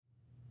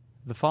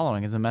The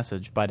following is a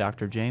message by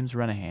Dr. James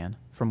Renahan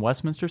from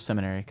Westminster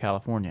Seminary,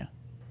 California.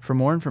 For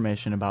more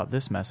information about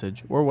this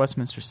message or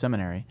Westminster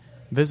Seminary,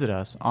 visit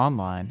us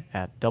online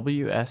at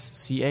wscal.edu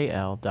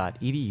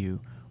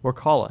or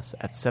call us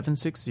at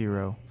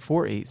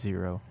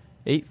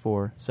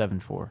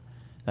 760-480-8474.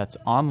 That's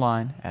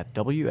online at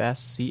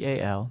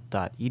wscal.edu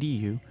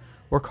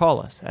or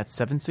call us at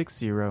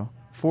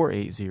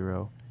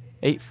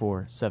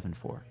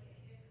 760-480-8474.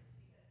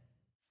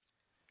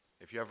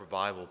 If you have a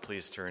Bible,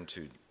 please turn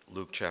to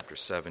Luke chapter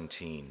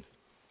 17.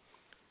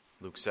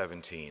 Luke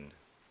 17,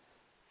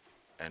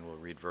 and we'll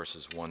read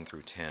verses 1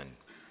 through 10.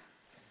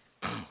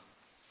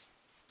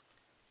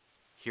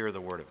 Hear the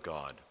word of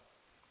God.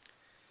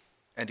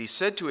 And he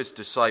said to his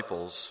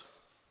disciples,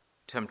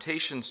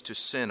 "Temptations to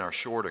sin are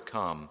sure to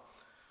come,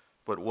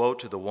 but woe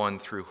to the one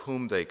through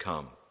whom they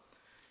come.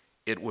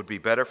 It would be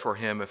better for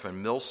him if a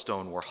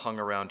millstone were hung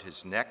around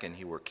his neck and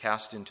he were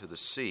cast into the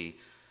sea,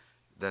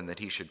 than that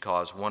he should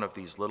cause one of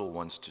these little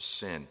ones to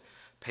sin.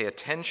 Pay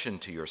attention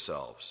to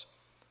yourselves.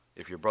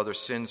 If your brother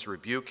sins,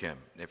 rebuke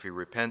him. And if he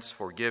repents,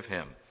 forgive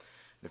him.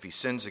 And if he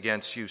sins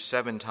against you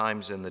 7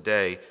 times in the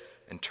day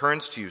and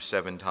turns to you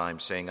 7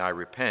 times, saying, 'I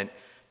repent,'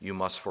 you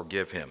must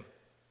forgive him."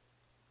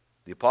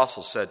 The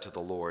apostles said to the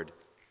Lord,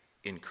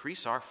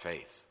 "Increase our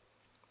faith."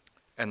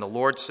 And the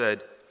Lord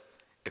said,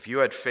 "If you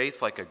had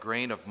faith like a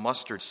grain of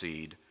mustard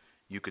seed,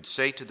 you could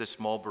say to this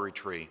mulberry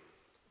tree,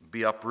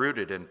 'Be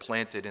uprooted and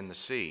planted in the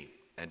sea,'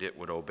 and it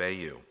would obey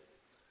you.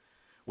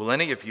 Will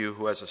any of you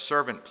who has a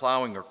servant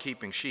plowing or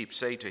keeping sheep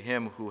say to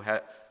him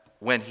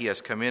when he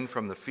has come in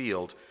from the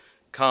field,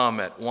 'Come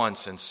at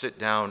once and sit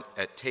down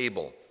at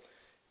table'?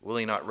 Will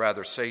he not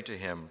rather say to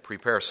him,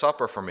 'Prepare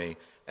supper for me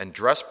and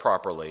dress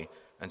properly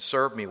and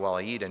serve me while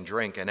I eat and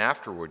drink, and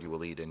afterward you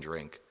will eat and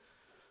drink'?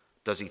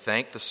 Does he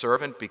thank the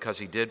servant because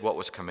he did what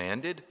was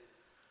commanded?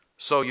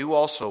 So you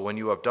also, when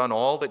you have done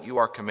all that you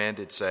are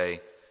commanded,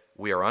 say,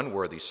 'We are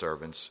unworthy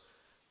servants.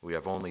 We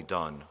have only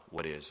done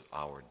what is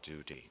our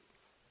duty.'"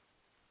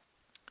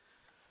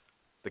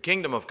 The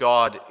kingdom of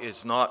God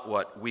is not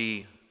what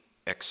we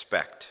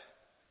expect.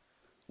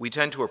 We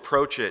tend to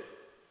approach it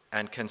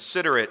and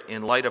consider it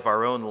in light of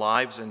our own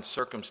lives and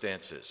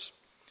circumstances.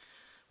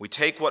 We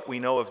take what we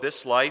know of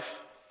this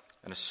life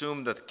and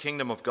assume that the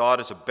kingdom of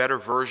God is a better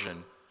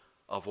version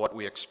of what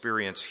we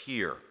experience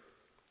here.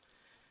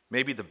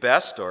 Maybe the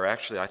best, or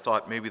actually I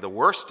thought maybe the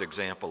worst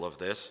example of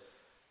this,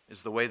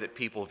 is the way that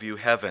people view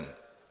heaven.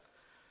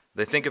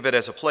 They think of it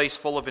as a place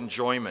full of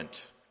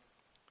enjoyment,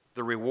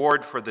 the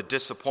reward for the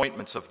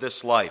disappointments of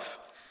this life.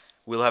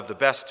 We'll have the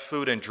best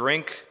food and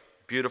drink,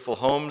 beautiful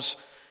homes,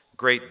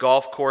 great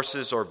golf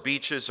courses or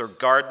beaches or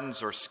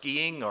gardens or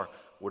skiing or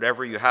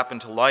whatever you happen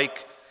to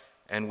like,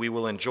 and we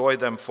will enjoy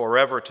them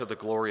forever to the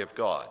glory of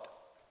God.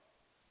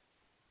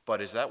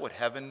 But is that what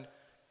heaven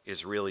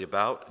is really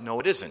about?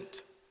 No, it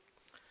isn't.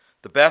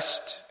 The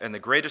best and the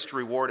greatest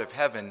reward of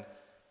heaven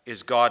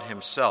is God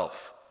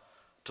himself,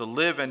 to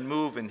live and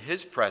move in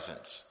his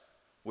presence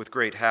with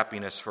great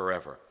happiness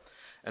forever.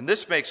 And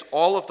this makes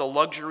all of the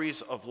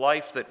luxuries of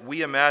life that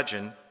we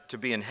imagine to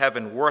be in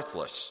heaven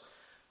worthless.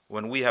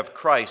 When we have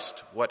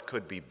Christ, what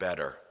could be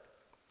better?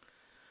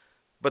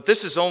 But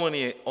this is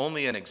only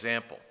an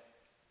example.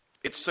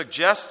 It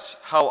suggests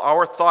how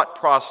our thought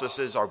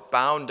processes are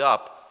bound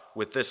up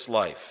with this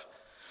life.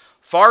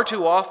 Far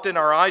too often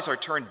our eyes are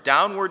turned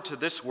downward to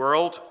this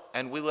world,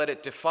 and we let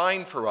it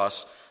define for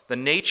us the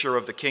nature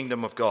of the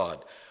kingdom of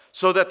God,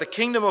 so that the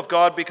kingdom of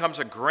God becomes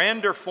a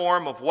grander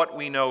form of what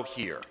we know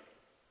here.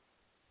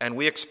 And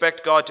we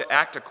expect God to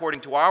act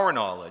according to our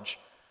knowledge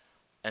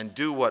and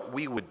do what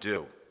we would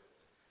do.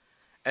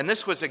 And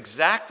this was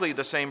exactly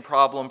the same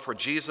problem for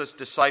Jesus'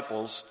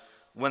 disciples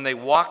when they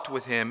walked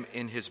with him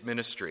in his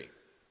ministry.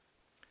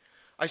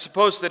 I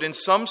suppose that in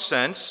some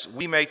sense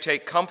we may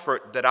take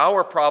comfort that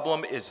our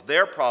problem is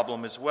their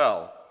problem as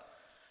well,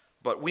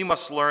 but we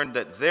must learn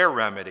that their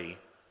remedy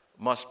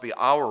must be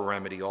our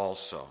remedy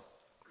also.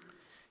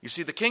 You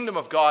see, the kingdom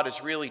of God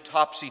is really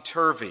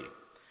topsy-turvy.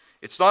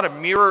 It's not a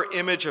mirror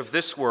image of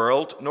this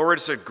world, nor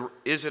is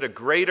it a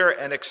greater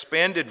and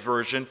expanded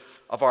version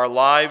of our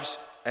lives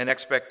and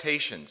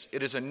expectations.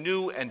 It is a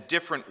new and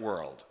different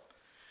world.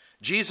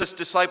 Jesus'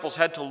 disciples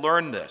had to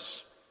learn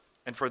this,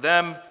 and for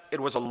them it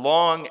was a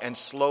long and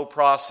slow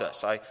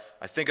process. I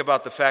think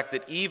about the fact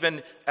that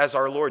even as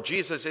our Lord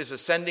Jesus is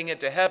ascending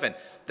into heaven,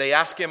 they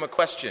ask him a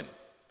question: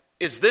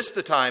 "Is this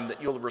the time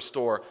that you'll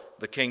restore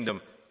the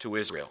kingdom to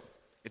Israel?"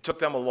 It took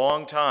them a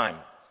long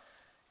time.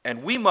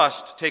 And we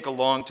must take a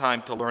long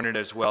time to learn it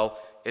as well.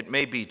 It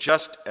may be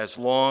just as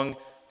long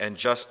and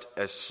just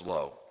as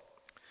slow.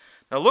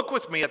 Now look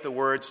with me at the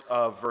words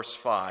of verse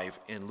 5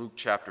 in Luke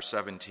chapter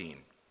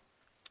 17.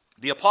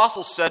 The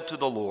apostles said to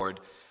the Lord,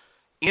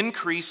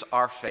 "Increase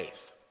our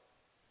faith."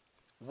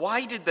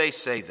 Why did they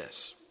say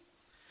this?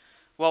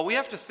 Well, we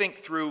have to think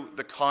through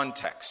the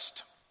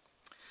context.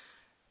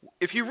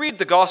 If you read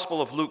the Gospel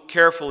of Luke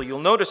carefully, you'll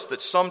notice that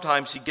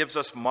sometimes he gives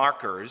us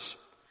markers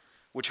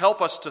which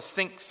help us to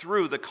think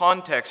through the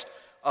context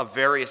of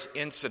various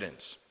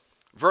incidents.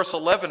 Verse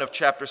 11 of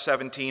chapter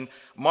 17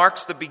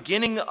 marks the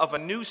beginning of a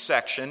new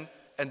section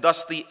and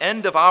thus the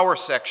end of our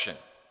section.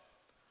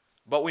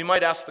 But we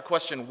might ask the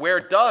question, where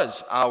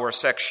does our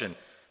section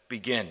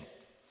begin?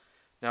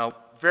 Now,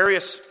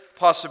 various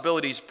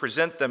possibilities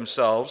present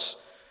themselves.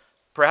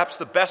 Perhaps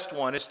the best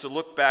one is to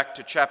look back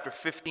to chapter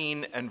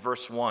 15 and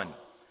verse 1.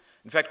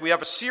 In fact, we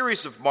have a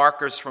series of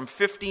markers from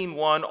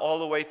 15:1 all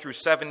the way through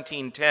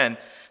 17:10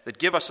 that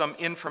give us some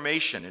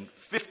information. In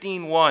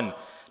 15:1,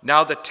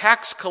 now the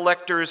tax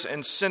collectors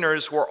and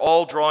sinners were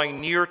all drawing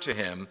near to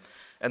him,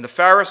 and the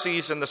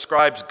Pharisees and the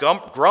scribes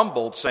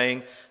grumbled,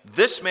 saying,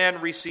 "This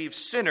man receives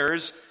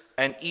sinners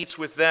and eats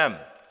with them."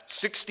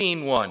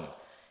 16:1,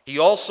 he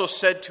also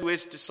said to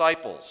his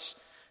disciples.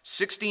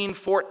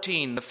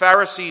 16:14, the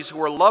Pharisees, who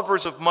were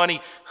lovers of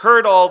money,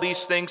 heard all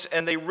these things,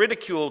 and they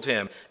ridiculed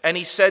him. And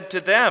he said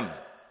to them.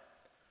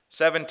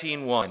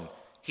 17:1,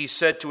 he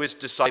said to his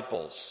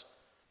disciples.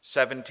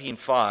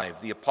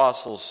 17:5, the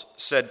apostles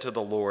said to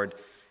the Lord,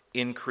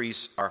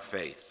 "Increase our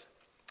faith."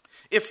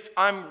 If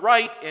I'm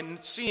right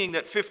in seeing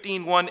that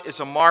 15:1 is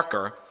a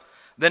marker,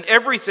 then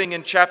everything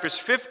in chapters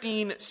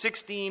 15,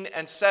 16,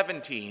 and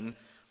 17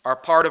 are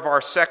part of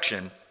our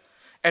section.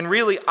 And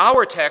really,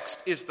 our text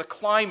is the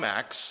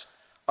climax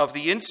of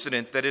the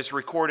incident that is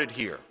recorded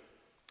here.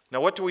 Now,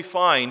 what do we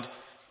find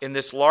in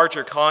this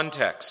larger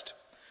context?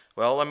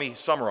 Well, let me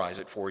summarize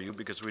it for you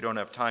because we don't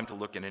have time to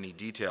look in any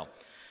detail.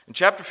 In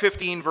chapter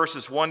 15,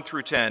 verses 1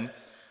 through 10,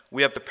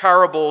 we have the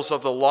parables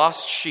of the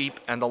lost sheep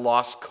and the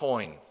lost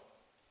coin.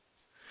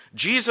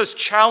 Jesus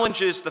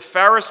challenges the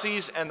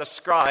Pharisees and the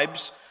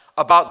scribes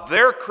about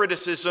their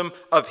criticism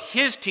of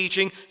his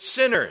teaching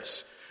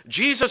sinners.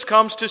 Jesus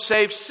comes to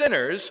save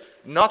sinners,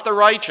 not the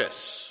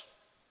righteous.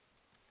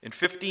 In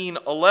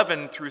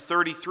 15:11 through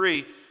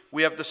 33,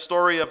 we have the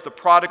story of the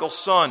prodigal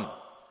son,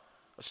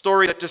 a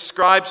story that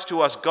describes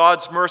to us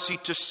God's mercy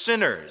to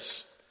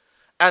sinners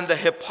and the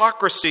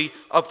hypocrisy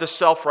of the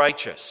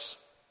self-righteous.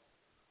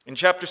 In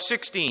chapter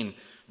 16,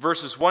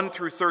 verses 1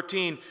 through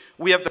 13,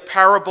 we have the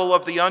parable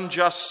of the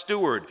unjust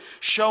steward,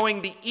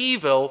 showing the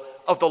evil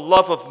of the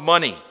love of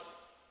money.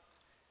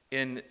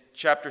 In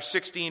chapter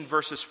 16,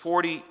 verses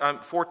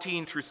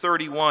 14 through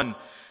 31,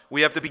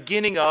 we have the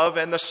beginning of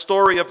and the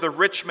story of the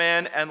rich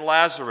man and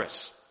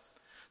Lazarus,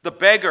 the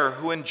beggar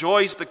who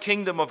enjoys the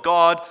kingdom of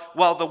God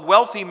while the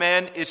wealthy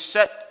man is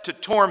set to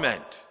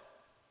torment.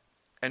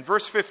 And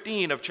verse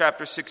 15 of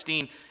chapter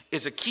 16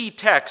 is a key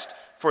text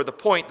for the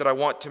point that I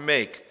want to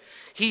make.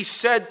 He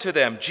said to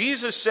them,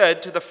 Jesus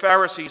said to the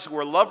Pharisees who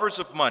were lovers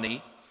of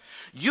money,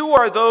 "You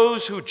are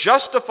those who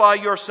justify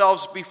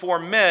yourselves before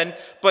men,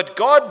 but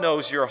God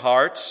knows your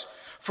hearts.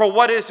 For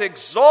what is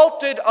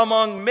exalted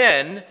among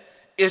men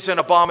is an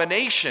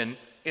abomination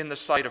in the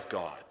sight of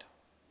God."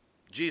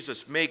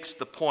 Jesus makes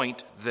the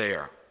point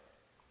there.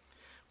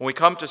 When we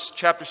come to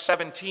chapter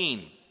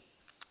 17,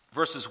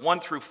 verses 1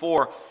 through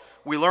 4,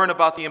 we learn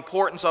about the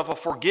importance of a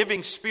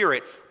forgiving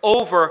spirit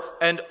over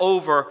and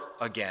over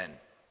again.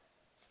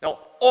 Now,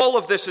 all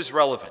of this is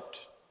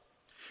relevant.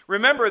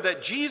 Remember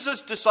that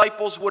Jesus'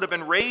 disciples would have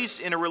been raised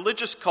in a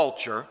religious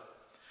culture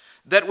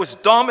that was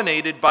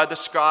dominated by the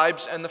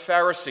scribes and the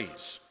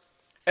Pharisees.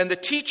 And the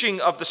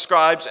teaching of the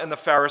scribes and the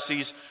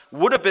Pharisees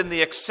would have been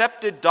the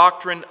accepted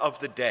doctrine of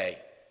the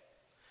day.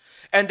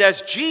 And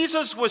as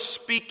Jesus was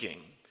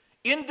speaking,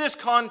 in this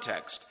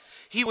context,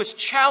 he was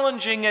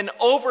challenging and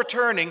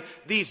overturning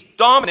these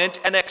dominant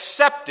and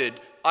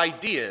accepted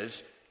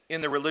ideas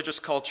in the religious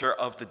culture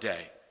of the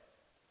day.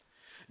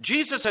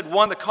 Jesus had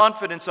won the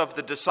confidence of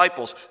the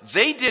disciples.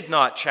 They did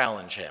not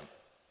challenge him.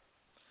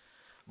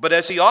 But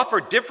as he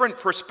offered different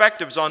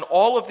perspectives on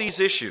all of these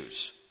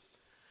issues,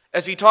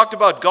 as he talked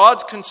about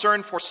God's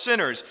concern for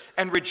sinners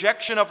and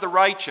rejection of the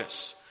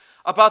righteous,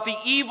 about the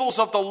evils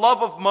of the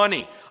love of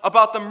money,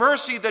 about the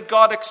mercy that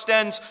God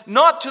extends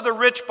not to the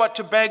rich but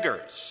to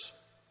beggars,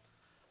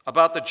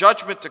 about the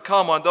judgment to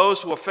come on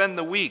those who offend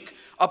the weak,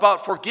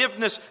 about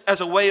forgiveness as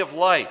a way of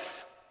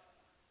life,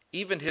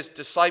 even his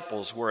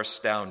disciples were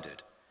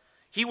astounded.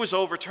 He was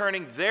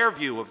overturning their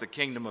view of the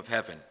kingdom of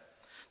heaven.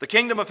 The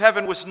kingdom of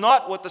heaven was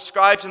not what the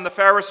scribes and the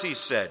Pharisees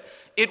said.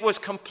 It was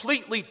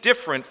completely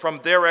different from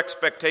their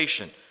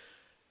expectation.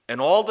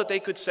 And all that they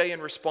could say in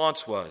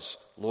response was,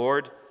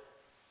 "Lord,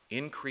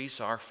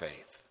 increase our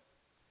faith."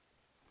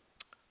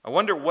 I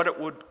wonder what it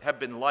would have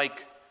been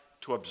like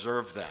to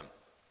observe them.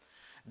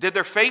 Did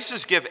their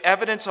faces give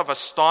evidence of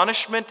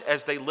astonishment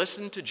as they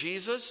listened to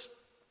Jesus?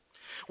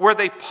 Were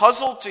they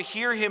puzzled to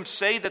hear him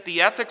say that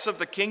the ethics of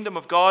the kingdom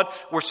of God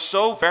were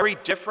so very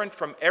different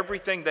from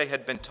everything they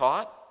had been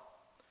taught?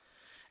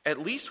 At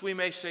least we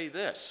may say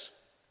this: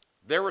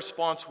 their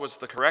response was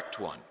the correct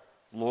one.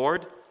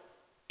 "Lord,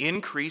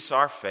 increase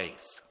our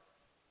faith."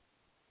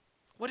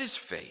 What is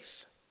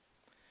faith?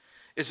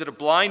 Is it a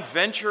blind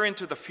venture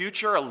into the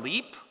future, a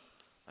leap?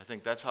 I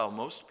think that's how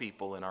most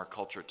people in our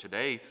culture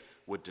today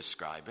would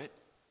describe it.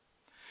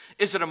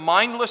 Is it a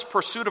mindless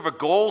pursuit of a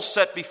goal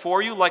set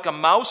before you, like a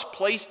mouse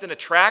placed in a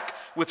track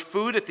with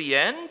food at the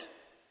end?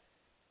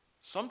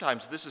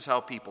 Sometimes this is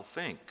how people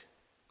think.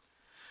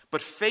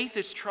 But faith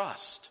is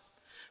trust.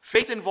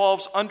 Faith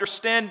involves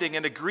understanding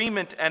and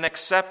agreement and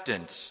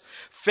acceptance.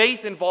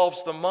 Faith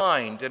involves the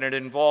mind and it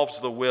involves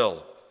the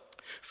will.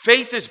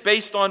 Faith is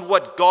based on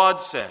what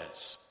God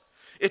says.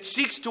 It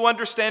seeks to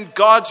understand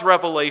God's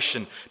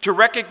revelation, to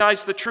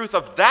recognize the truth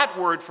of that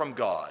word from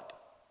God,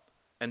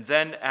 and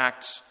then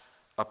acts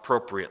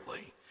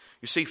appropriately.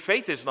 You see,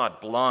 faith is not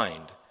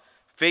blind.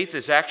 Faith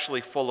is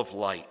actually full of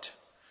light.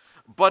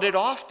 But it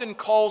often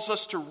calls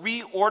us to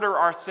reorder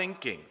our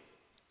thinking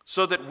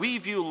so that we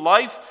view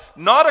life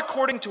not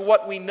according to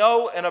what we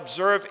know and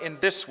observe in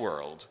this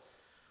world,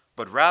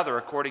 but rather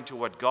according to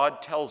what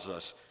God tells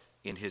us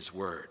in His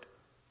Word.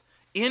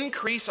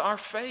 Increase our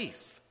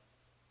faith.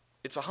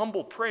 It's a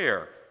humble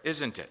prayer,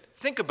 isn't it?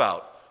 Think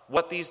about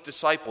what these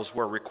disciples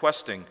were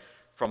requesting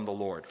from the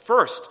Lord.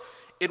 First,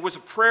 it was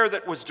a prayer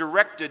that was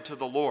directed to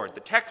the Lord.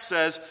 The text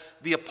says,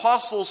 the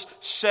apostles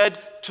said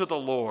to the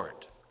Lord.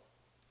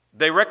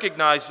 They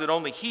recognized that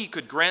only He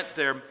could grant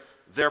them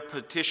their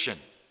petition.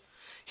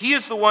 He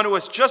is the one who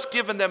has just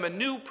given them a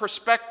new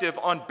perspective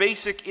on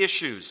basic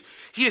issues.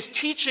 He is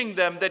teaching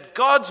them that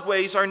God's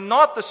ways are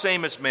not the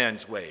same as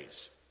man's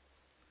ways.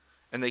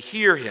 And they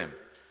hear Him,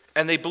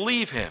 and they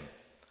believe Him,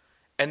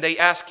 and they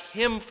ask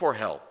Him for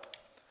help.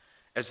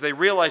 As they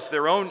realize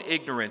their own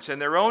ignorance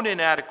and their own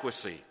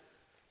inadequacy,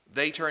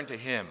 they turn to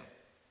Him,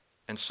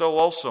 and so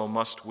also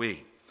must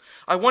we.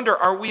 I wonder,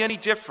 are we any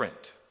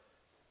different?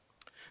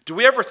 Do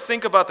we ever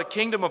think about the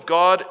kingdom of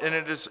God and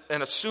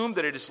assume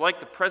that it is like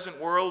the present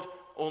world,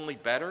 only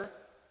better?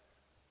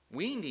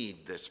 We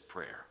need this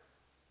prayer.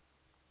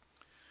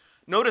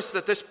 Notice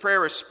that this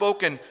prayer is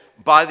spoken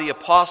by the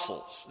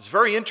apostles. It's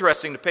very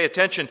interesting to pay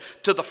attention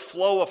to the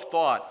flow of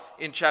thought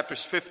in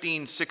chapters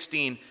 15,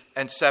 16,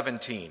 and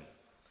 17.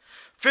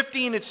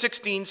 15 and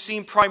 16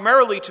 seem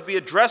primarily to be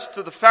addressed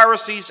to the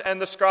Pharisees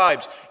and the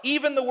scribes.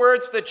 Even the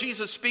words that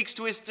Jesus speaks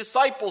to His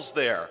disciples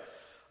there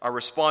are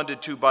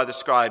responded to by the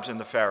scribes and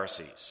the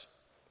Pharisees.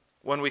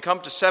 When we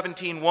come to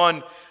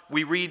 17:1,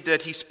 we read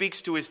that He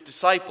speaks to His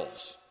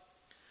disciples.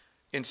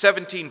 In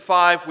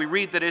 17:5, we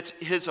read that it's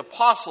His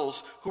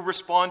apostles who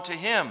respond to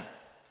Him.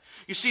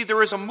 You see,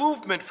 there is a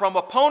movement from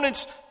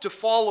opponents to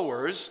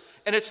followers,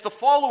 and it's the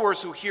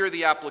followers who hear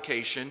the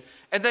application,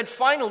 and then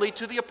finally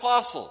to the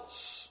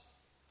apostles.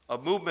 A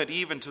movement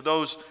even to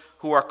those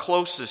who are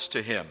closest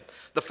to Him,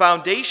 the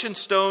foundation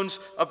stones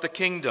of the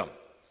kingdom.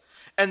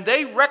 And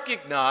they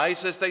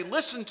recognize as they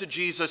listen to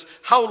Jesus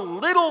how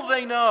little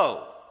they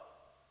know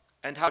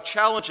and how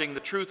challenging the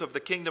truth of the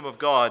kingdom of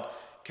God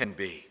can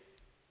be.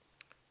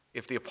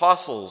 If the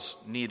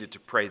apostles needed to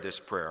pray this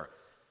prayer,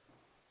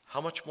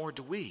 how much more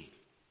do we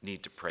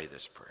need to pray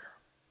this prayer?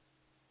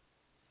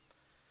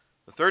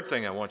 The third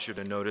thing I want you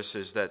to notice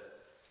is that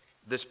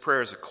this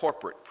prayer is a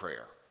corporate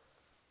prayer.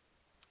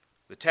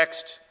 The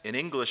text in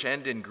English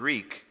and in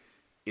Greek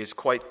is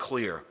quite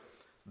clear.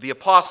 The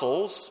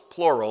apostles,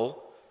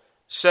 plural,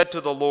 said to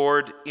the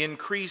Lord,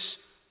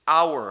 "Increase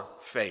our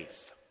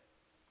faith."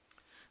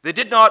 They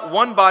did not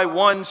one by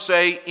one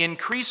say,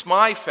 "Increase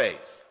my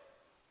faith,"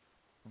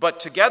 but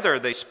together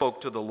they spoke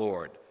to the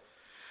Lord.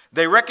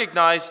 They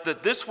recognized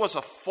that this was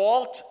a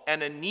fault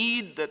and a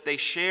need that they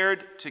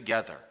shared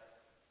together.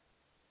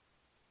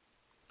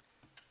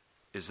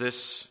 Is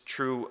this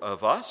true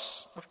of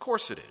us? Of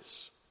course it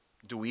is.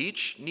 Do we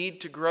each need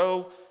to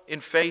grow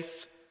in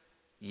faith?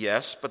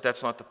 Yes, but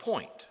that's not the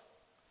point.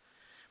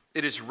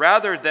 It is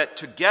rather that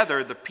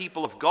together the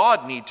people of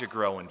God need to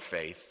grow in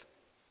faith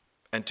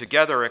and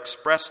together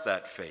express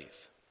that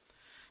faith.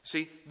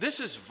 See, this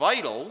is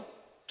vital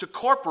to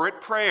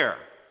corporate prayer.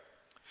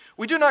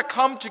 We do not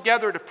come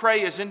together to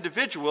pray as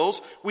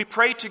individuals. We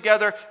pray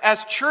together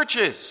as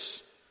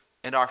churches,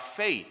 and our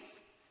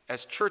faith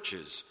as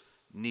churches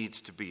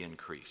needs to be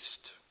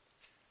increased.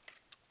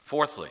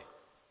 Fourthly,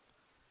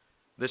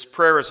 this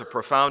prayer is a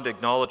profound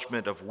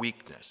acknowledgement of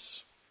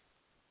weakness,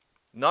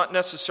 not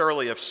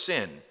necessarily of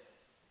sin,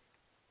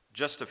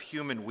 just of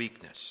human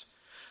weakness.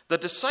 The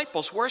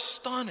disciples were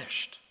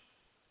astonished.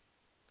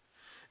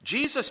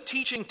 Jesus'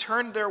 teaching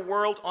turned their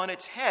world on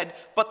its head,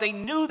 but they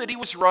knew that He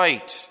was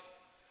right.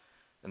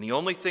 And the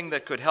only thing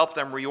that could help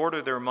them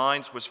reorder their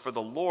minds was for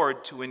the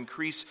Lord to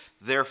increase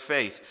their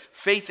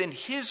faith in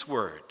His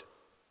word,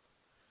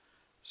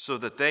 so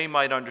that they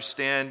might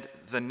understand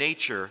the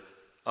nature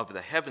of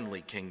the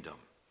heavenly kingdom.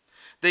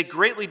 They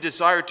greatly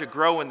desired to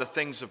grow in the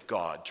things of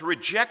God, to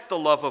reject the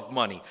love of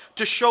money,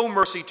 to show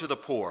mercy to the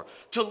poor,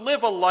 to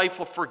live a life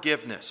of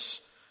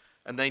forgiveness.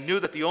 And they knew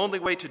that the only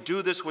way to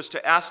do this was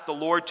to ask the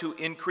Lord to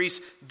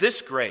increase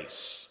this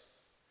grace.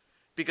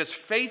 Because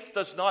faith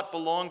does not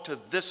belong to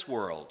this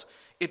world.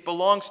 It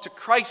belongs to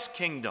Christ's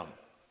kingdom.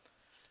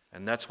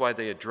 And that's why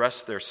they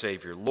addressed their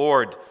Savior,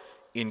 "Lord,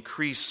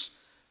 increase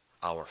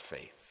our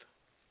faith."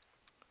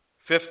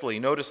 Fifthly,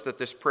 notice that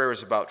this prayer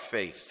is about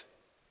faith.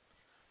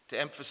 To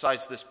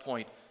emphasize this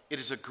point, it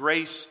is a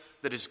grace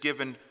that is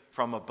given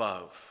from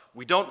above.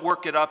 We don't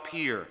work it up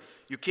here.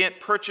 You can't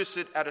purchase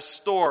it at a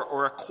store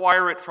or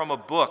acquire it from a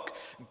book.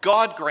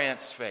 God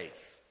grants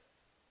faith.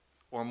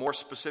 Or more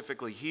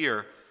specifically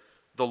here,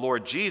 the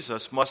Lord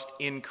Jesus must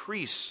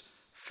increase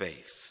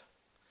faith.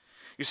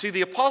 You see,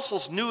 the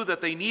apostles knew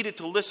that they needed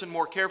to listen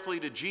more carefully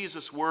to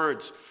Jesus'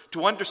 words,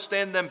 to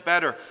understand them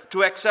better,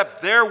 to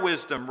accept their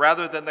wisdom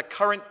rather than the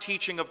current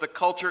teaching of the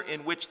culture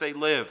in which they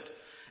lived.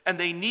 And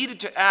they needed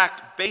to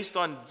act based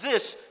on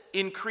this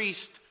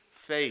increased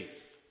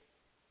faith.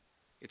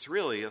 It's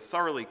really a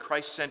thoroughly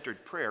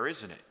Christ-centered prayer,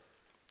 isn't it?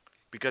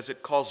 Because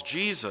it calls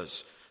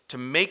Jesus to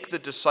make the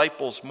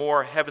disciples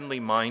more heavenly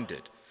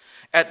minded.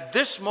 At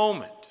this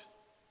moment,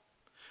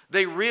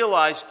 they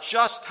realized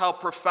just how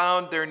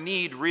profound their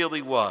need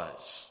really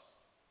was.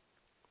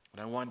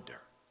 And I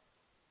wonder,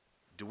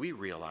 do we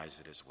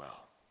realize it as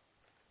well?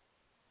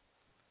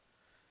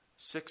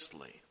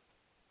 Sixthly,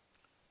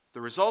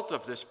 the result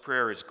of this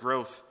prayer is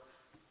growth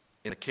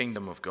in the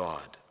kingdom of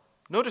God.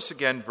 Notice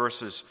again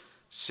verses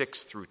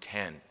 6 through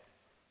 10.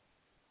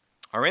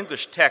 Our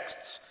English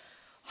texts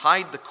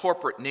hide the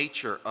corporate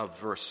nature of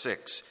verse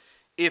 6.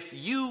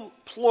 If you,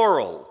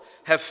 plural,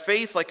 have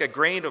faith like a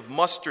grain of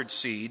mustard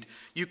seed,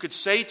 you could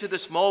say to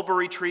this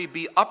mulberry tree,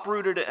 be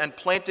uprooted and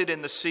planted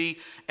in the sea,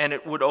 and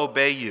it would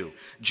obey you.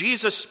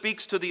 Jesus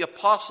speaks to the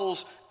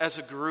apostles as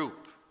a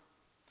group.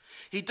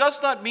 He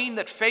does not mean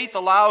that faith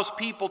allows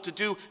people to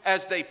do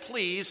as they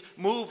please,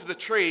 move the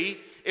tree.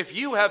 If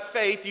you have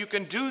faith, you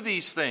can do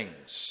these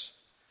things.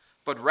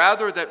 But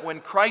rather that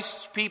when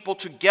Christ's people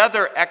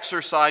together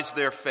exercise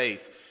their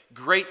faith,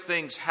 great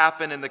things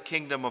happen in the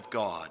kingdom of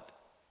God.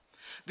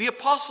 The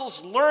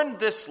apostles learned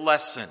this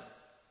lesson.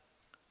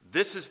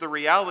 This is the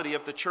reality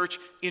of the church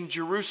in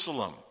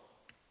Jerusalem.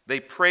 They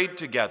prayed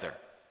together,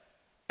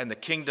 and the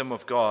kingdom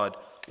of God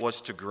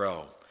was to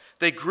grow.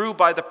 They grew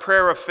by the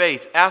prayer of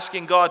faith,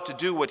 asking God to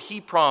do what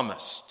he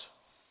promised,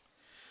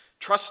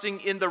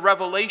 trusting in the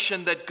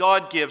revelation that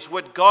God gives,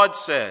 what God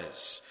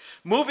says.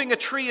 Moving a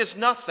tree is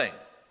nothing,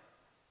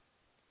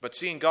 but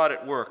seeing God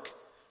at work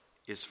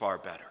is far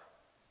better.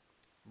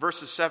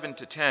 Verses 7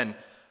 to 10,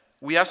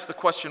 we ask the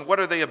question, what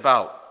are they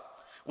about?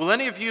 Will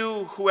any of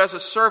you who has a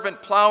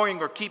servant plowing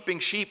or keeping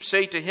sheep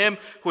say to him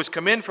who has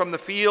come in from the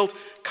field,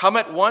 come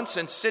at once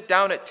and sit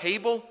down at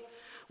table?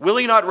 Will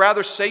he not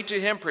rather say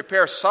to him,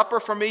 prepare supper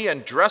for me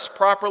and dress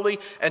properly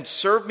and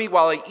serve me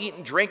while I eat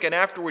and drink, and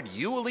afterward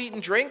you will eat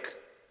and drink?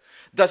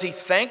 Does he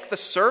thank the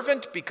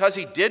servant because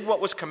he did what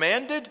was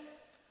commanded?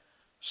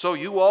 So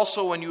you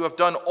also, when you have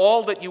done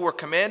all that you were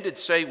commanded,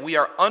 say, we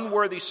are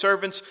unworthy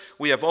servants.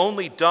 We have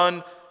only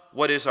done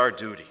what is our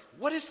duty.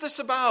 What is this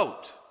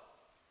about?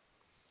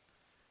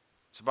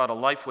 It's about a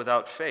life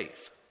without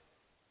faith.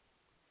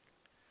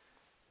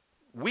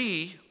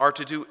 We are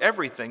to do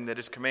everything that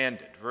is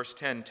commanded. Verse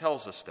 10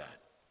 tells us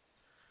that.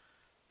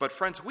 But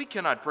friends, we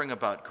cannot bring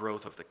about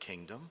growth of the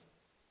kingdom.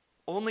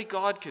 Only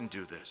God can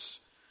do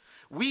this.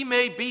 We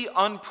may be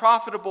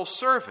unprofitable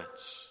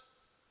servants,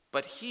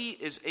 but he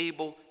is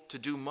able to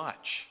do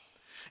much.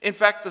 In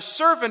fact, the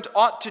servant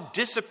ought to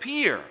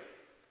disappear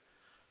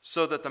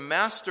so that the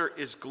master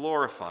is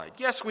glorified.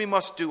 Yes, we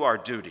must do our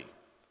duty,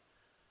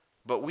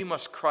 but we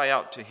must cry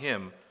out to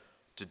him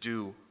to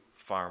do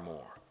far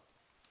more.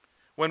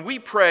 When we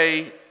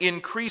pray,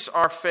 increase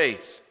our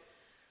faith,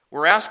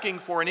 we're asking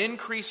for an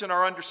increase in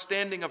our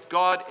understanding of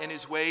God and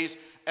his ways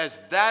as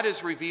that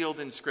is revealed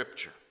in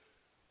Scripture.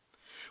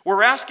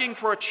 We're asking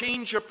for a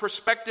change of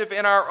perspective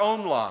in our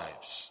own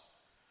lives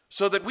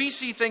so that we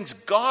see things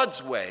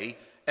God's way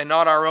and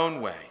not our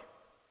own way.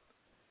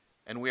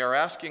 And we are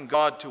asking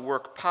God to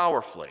work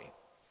powerfully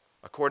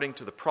according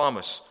to the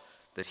promise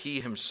that he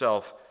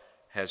himself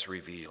has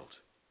revealed.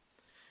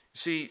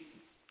 See,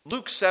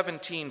 Luke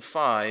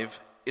 17:5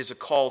 is a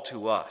call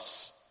to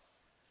us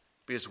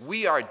because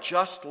we are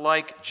just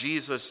like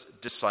Jesus'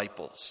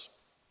 disciples,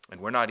 and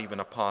we're not even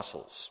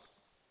apostles.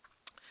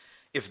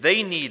 If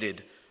they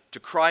needed to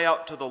cry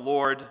out to the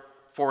Lord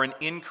for an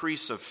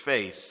increase of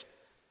faith,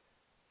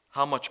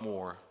 how much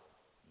more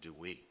do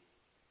we?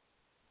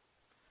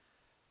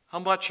 How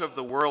much of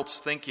the world's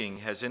thinking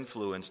has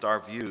influenced our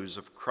views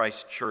of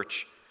Christ's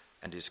church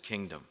and his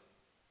kingdom?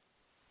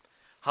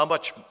 How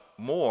much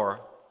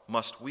more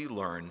must we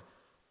learn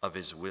of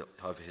his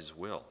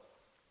will?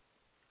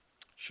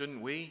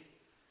 Shouldn't we,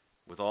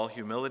 with all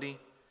humility,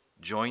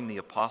 join the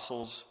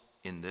apostles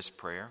in this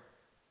prayer?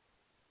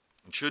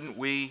 And shouldn't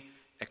we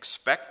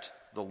expect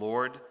the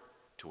Lord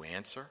to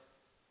answer?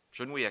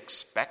 Shouldn't we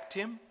expect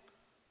him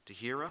to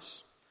hear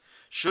us?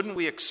 Shouldn't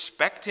we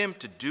expect him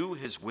to do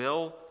his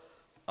will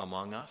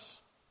among us?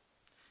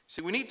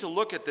 See, we need to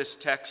look at this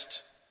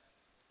text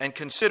and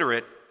consider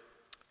it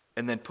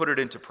and then put it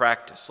into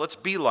practice. Let's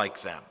be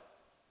like them.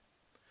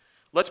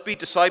 Let's be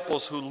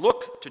disciples who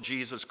look to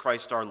Jesus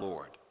Christ our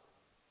Lord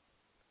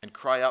and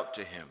cry out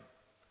to him,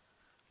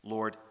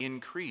 Lord,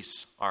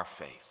 increase our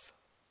faith,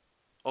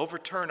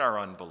 overturn our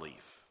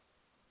unbelief,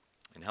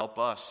 and help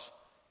us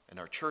and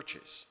our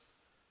churches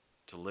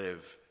to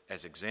live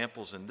as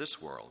examples in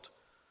this world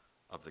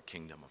of the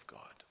kingdom of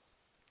God.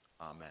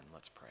 Amen.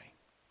 Let's pray.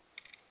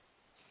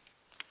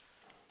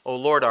 Oh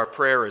Lord, our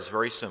prayer is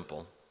very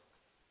simple.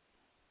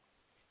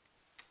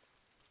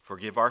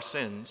 Forgive our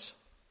sins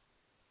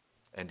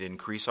and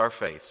increase our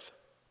faith.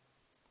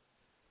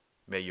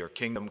 May your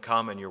kingdom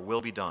come and your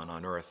will be done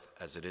on earth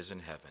as it is in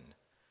heaven.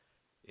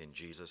 In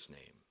Jesus'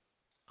 name,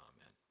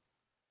 amen.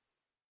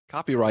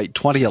 Copyright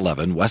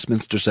 2011,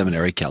 Westminster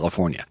Seminary,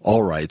 California.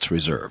 All rights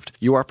reserved.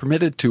 You are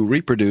permitted to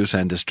reproduce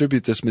and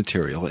distribute this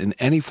material in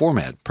any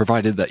format,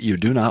 provided that you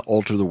do not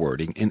alter the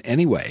wording in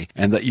any way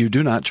and that you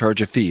do not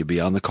charge a fee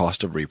beyond the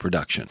cost of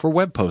reproduction. For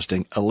web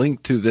posting, a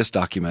link to this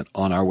document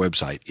on our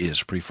website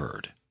is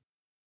preferred.